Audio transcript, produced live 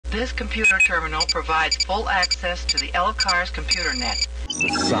This computer terminal provides full access to the L car's computer net. The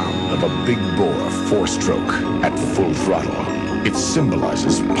sound of a big bore four-stroke at full throttle. It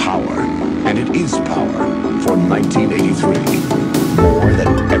symbolizes power, and it is power for 1983, more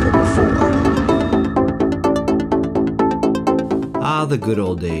than ever before. Ah, the good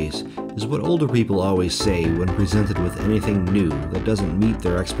old days is what older people always say when presented with anything new that doesn't meet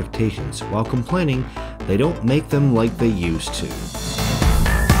their expectations, while complaining they don't make them like they used to.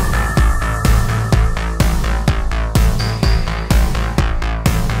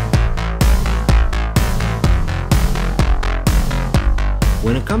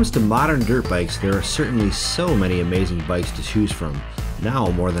 When it comes to modern dirt bikes, there are certainly so many amazing bikes to choose from,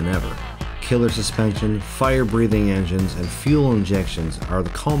 now more than ever. Killer suspension, fire-breathing engines, and fuel injections are the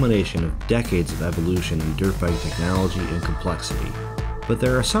culmination of decades of evolution in dirt bike technology and complexity. But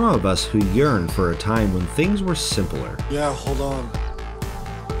there are some of us who yearn for a time when things were simpler. Yeah, hold on.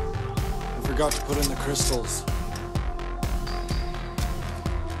 I forgot to put in the crystals.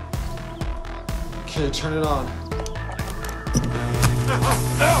 Okay, turn it on.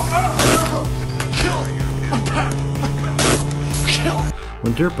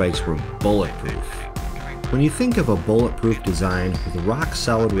 When dirt bikes were bulletproof. When you think of a bulletproof design with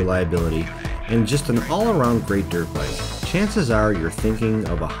rock-solid reliability and just an all-around great dirt bike, chances are you're thinking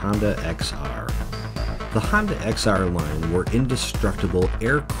of a Honda XR. The Honda XR line were indestructible,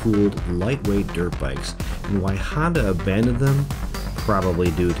 air-cooled, lightweight dirt bikes, and why Honda abandoned them,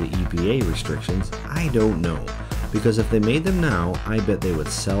 probably due to EPA restrictions, I don't know. Because if they made them now, I bet they would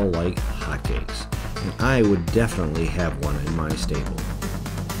sell like hotcakes. And I would definitely have one in my stable.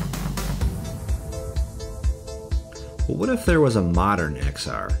 But what if there was a modern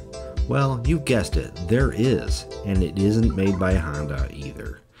XR? Well, you guessed it, there is, and it isn't made by Honda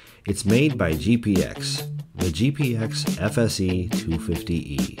either. It's made by GPX, the GPX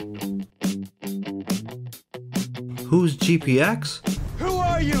FSE250e. Who's GPX? Who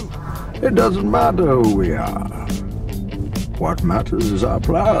are you? It doesn't matter who we are. What matters is our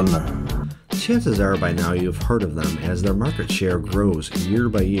plan. Chances are by now you've heard of them as their market share grows year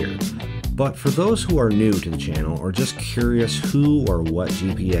by year. But for those who are new to the channel or just curious who or what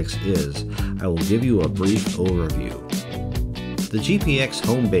GPX is, I will give you a brief overview. The GPX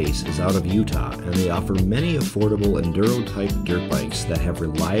home base is out of Utah, and they offer many affordable enduro-type dirt bikes that have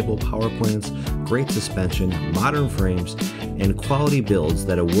reliable power plants, great suspension, modern frames, and quality builds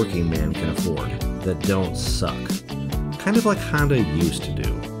that a working man can afford, that don't suck. Kind of like Honda used to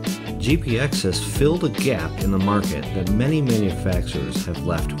do. GPX has filled a gap in the market that many manufacturers have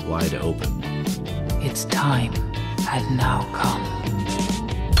left wide open. Its time had now come.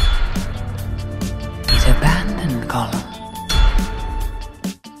 It abandoned Gollum.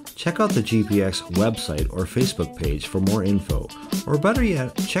 Check out the GPX website or Facebook page for more info, or better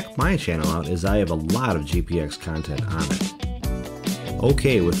yet, check my channel out as I have a lot of GPX content on it.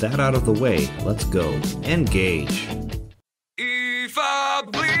 Okay, with that out of the way, let's go. Engage! If I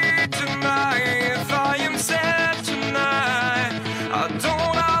bleed tonight, if I am sad tonight, I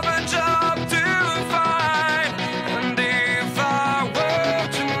don't have a job to find. And if I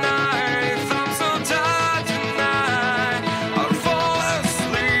work tonight, if I'm so tired tonight, I'll fall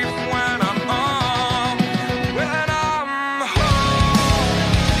asleep when I'm home.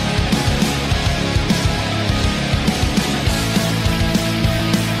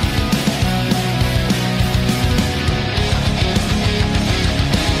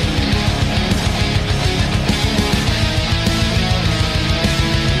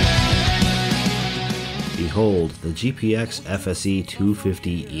 Behold the GPX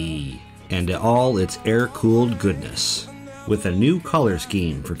FSE250e and all its air-cooled goodness, with a new color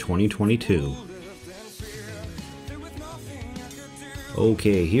scheme for 2022.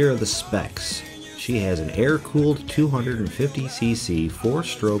 Okay, here are the specs. She has an air-cooled 250cc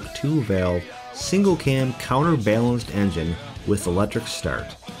 4-stroke 2-valve single-cam counterbalanced engine with electric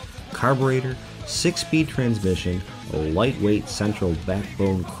start, carburetor, 6-speed transmission, a lightweight central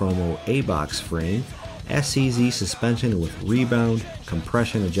backbone chromo A-box frame, SCZ suspension with rebound,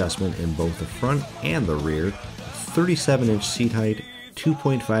 compression adjustment in both the front and the rear, 37-inch seat height,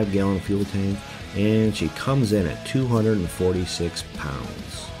 2.5 gallon fuel tank, and she comes in at 246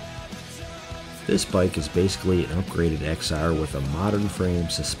 pounds. This bike is basically an upgraded XR with a modern frame,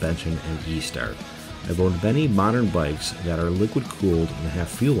 suspension, and e-start. I've owned many modern bikes that are liquid cooled and have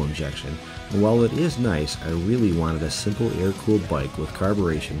fuel injection, and while it is nice, I really wanted a simple air-cooled bike with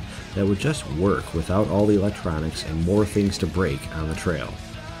carburation that would just work without all the electronics and more things to break on the trail.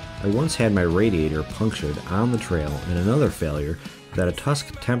 I once had my radiator punctured on the trail, and another failure that a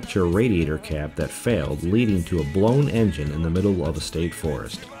Tusk temperature radiator cap that failed, leading to a blown engine in the middle of a state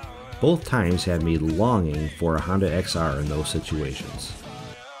forest. Both times had me longing for a Honda XR in those situations.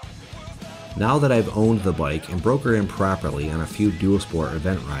 Now that I've owned the bike and broke her in properly on a few dual sport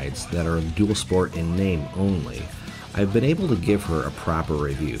event rides that are dual sport in name only, I've been able to give her a proper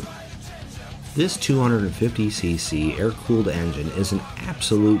review. This 250cc air-cooled engine is an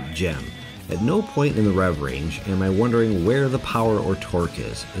absolute gem. At no point in the rev range am I wondering where the power or torque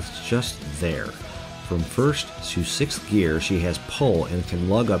is. It's just there. From first to sixth gear, she has pull and can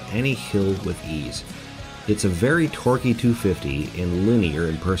lug up any hill with ease. It's a very torquey 250 and linear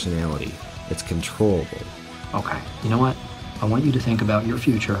in personality. It's controllable. Okay, you know what? I want you to think about your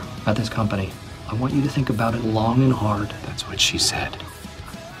future at this company. I want you to think about it long and hard. That's what she said.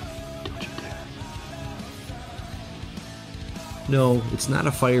 Don't you dare. No, it's not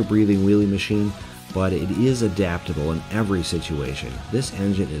a fire-breathing wheelie machine, but it is adaptable in every situation. This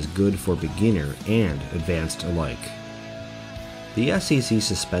engine is good for beginner and advanced alike. The SEC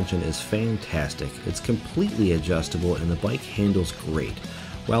suspension is fantastic. It's completely adjustable and the bike handles great.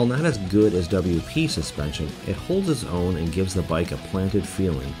 While not as good as WP suspension, it holds its own and gives the bike a planted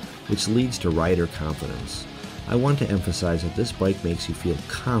feeling, which leads to rider confidence. I want to emphasize that this bike makes you feel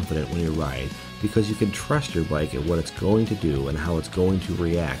confident when you ride because you can trust your bike at what it's going to do and how it's going to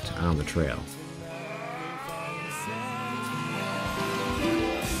react on the trail.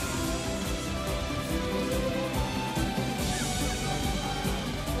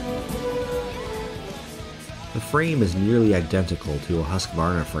 The frame is nearly identical to a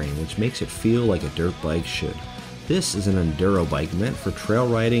Husqvarna frame, which makes it feel like a dirt bike should. This is an enduro bike meant for trail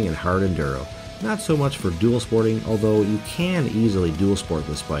riding and hard enduro, not so much for dual sporting, although you can easily dual sport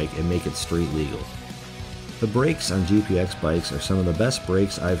this bike and make it street legal. The brakes on GPX bikes are some of the best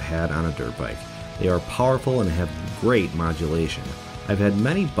brakes I've had on a dirt bike. They are powerful and have great modulation. I've had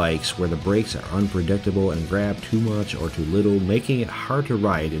many bikes where the brakes are unpredictable and grab too much or too little, making it hard to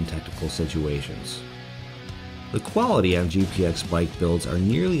ride in technical situations. The quality on GPX bike builds are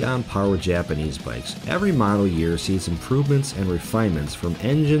nearly on par with Japanese bikes. Every model year sees improvements and refinements from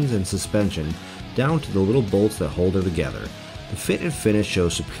engines and suspension down to the little bolts that hold her together. The fit and finish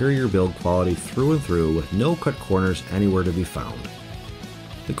shows superior build quality through and through with no cut corners anywhere to be found.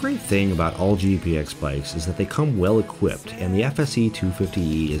 The great thing about all GPX bikes is that they come well equipped, and the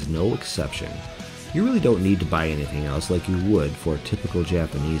FSE250e is no exception. You really don't need to buy anything else like you would for a typical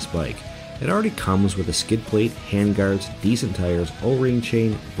Japanese bike. It already comes with a skid plate, handguards, decent tires, O-ring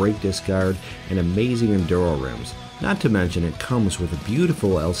chain, brake disc guard, and amazing enduro rims. Not to mention it comes with a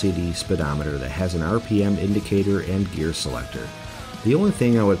beautiful LCD speedometer that has an RPM indicator and gear selector. The only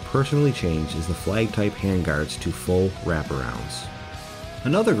thing I would personally change is the flag type handguards to full wraparounds.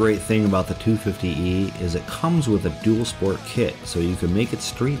 Another great thing about the 250e is it comes with a dual sport kit so you can make it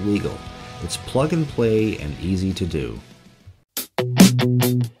street legal. It's plug and play and easy to do.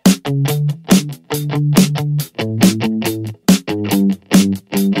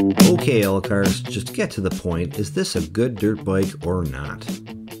 Okay, L-Cars, just to get to the point, is this a good dirt bike or not?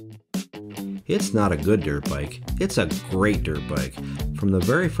 It's not a good dirt bike, it's a great dirt bike. From the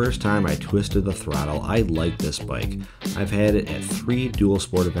very first time I twisted the throttle, I liked this bike. I've had it at 3 dual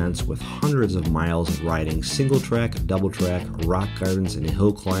sport events with hundreds of miles of riding single track, double track, rock gardens, and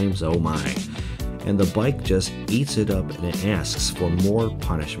hill climbs, oh my. And the bike just eats it up and it asks for more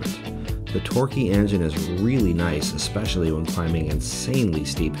punishment. The torquey engine is really nice, especially when climbing insanely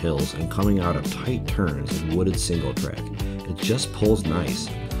steep hills and coming out of tight turns in wooded single track. It just pulls nice.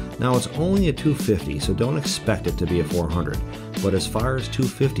 Now it's only a 250, so don't expect it to be a 400, but as far as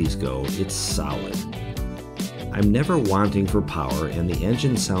 250s go, it's solid. I'm never wanting for power, and the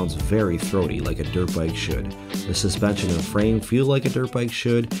engine sounds very throaty like a dirt bike should. The suspension and frame feel like a dirt bike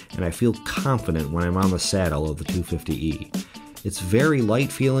should, and I feel confident when I'm on the saddle of the 250e. It's very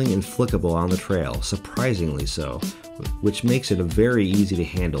light feeling and flickable on the trail, surprisingly so, which makes it very easy to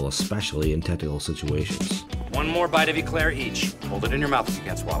handle, especially in technical situations. One more bite of eclair each. Hold it in your mouth if you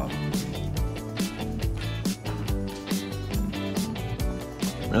can't swallow.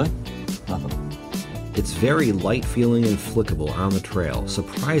 Really? Nothing. It's very light feeling and flickable on the trail,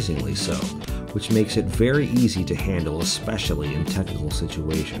 surprisingly so, which makes it very easy to handle, especially in technical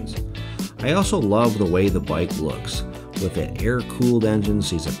situations. I also love the way the bike looks. With that air-cooled engine,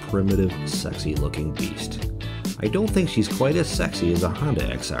 she's a primitive, sexy-looking beast. I don't think she's quite as sexy as a Honda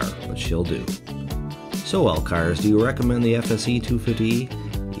XR, but she'll do. So L-Cars, do you recommend the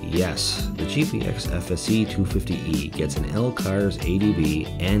FSE250e? Yes, the GPX FSE250e gets an L-Cars ADV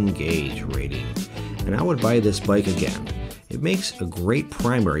N-Gauge rating, and I would buy this bike again. It makes a great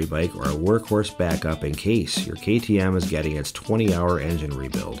primary bike or a workhorse backup in case your KTM is getting its 20-hour engine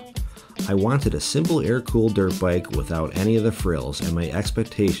rebuild. I wanted a simple air-cooled dirt bike without any of the frills, and my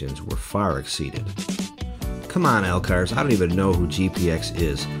expectations were far exceeded. Come on, Elcars, I don't even know who GPX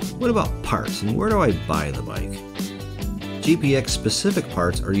is. What about parts, and where do I buy the bike? GPX specific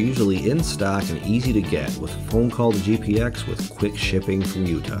parts are usually in stock and easy to get with a phone call to GPX with quick shipping from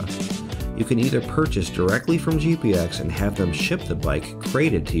Utah. You can either purchase directly from GPX and have them ship the bike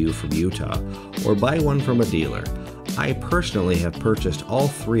crated to you from Utah, or buy one from a dealer. I personally have purchased all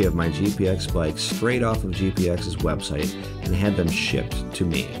 3 of my GPX bikes straight off of GPX's website and had them shipped to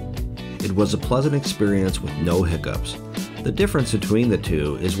me. It was a pleasant experience with no hiccups. The difference between the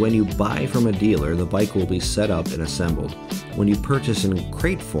two is when you buy from a dealer, the bike will be set up and assembled. When you purchase in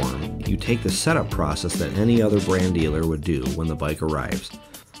crate form, you take the setup process that any other brand dealer would do when the bike arrives.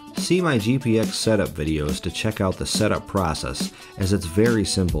 See my GPX setup videos to check out the setup process, as it's very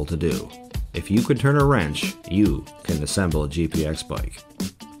simple to do. If you could turn a wrench, you can assemble a GPX bike.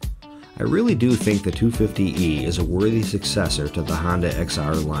 I really do think the 250e is a worthy successor to the Honda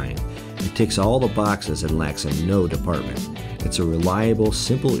XR line. It ticks all the boxes and lacks in no department. It's a reliable,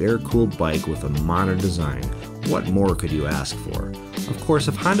 simple air-cooled bike with a modern design. What more could you ask for? Of course,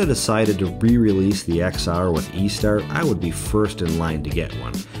 if Honda decided to re-release the XR with eStart, I would be first in line to get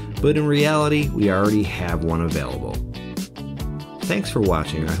one. But in reality, we already have one available. Thanks for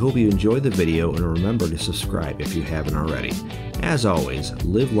watching. I hope you enjoyed the video, and remember to subscribe if you haven't already. As always,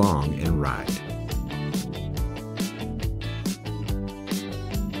 live long and ride.